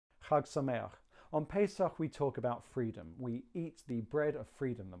Chag Sameach. On Pesach, we talk about freedom. We eat the bread of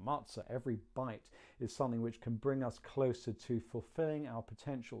freedom, the matzah. Every bite is something which can bring us closer to fulfilling our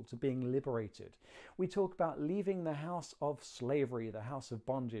potential, to being liberated. We talk about leaving the house of slavery, the house of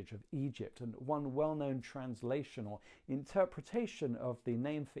bondage of Egypt. And one well-known translation or interpretation of the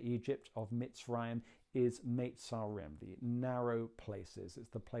name for Egypt, of Mitzrayim, is Meitzarim, the narrow places.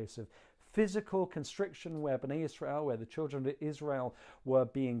 It's the place of physical constriction where Bnei Israel, where the children of Israel were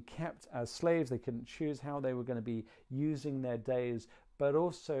being kept as slaves. They couldn't choose how they were going to be using their days, but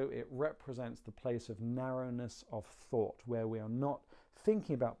also it represents the place of narrowness of thought, where we are not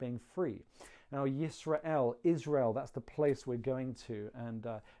thinking about being free. Now, Yisrael, Israel, that's the place we're going to, and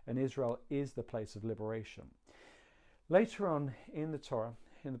Israel is the place of liberation. Later on in the Torah,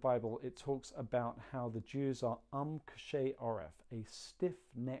 in the Bible, it talks about how the Jews are kshei oref, a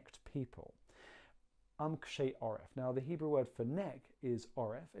stiff-necked people. Kshei oref. Now, the Hebrew word for neck is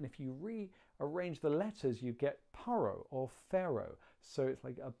oref, and if you rearrange the letters, you get paro or pharaoh. So it's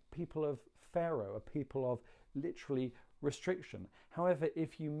like a people of Pharaoh, a people of literally restriction. However,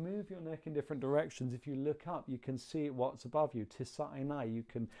 if you move your neck in different directions, if you look up, you can see what's above you. Tisa einai, you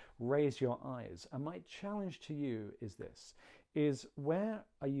can raise your eyes. And my challenge to you is this, is where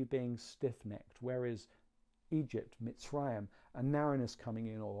are you being stiff-necked? Where is Egypt, Mitzrayim, a narrowness coming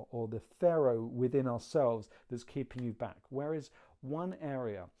in, or the Pharaoh within ourselves that's keeping you back? Where is one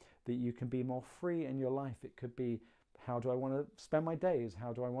area that you can be more free in your life? It could be, how do I want to spend my days?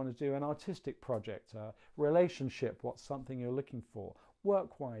 How do I want to do an artistic project? A relationship, what's something you're looking for?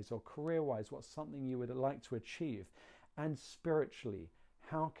 Work-wise or career-wise, what's something you would like to achieve? And spiritually,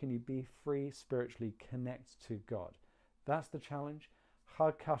 how can you be free spiritually, connect to God? That's the challenge.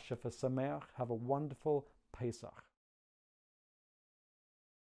 Chag Kasher for Sameach. Have a wonderful Pesach.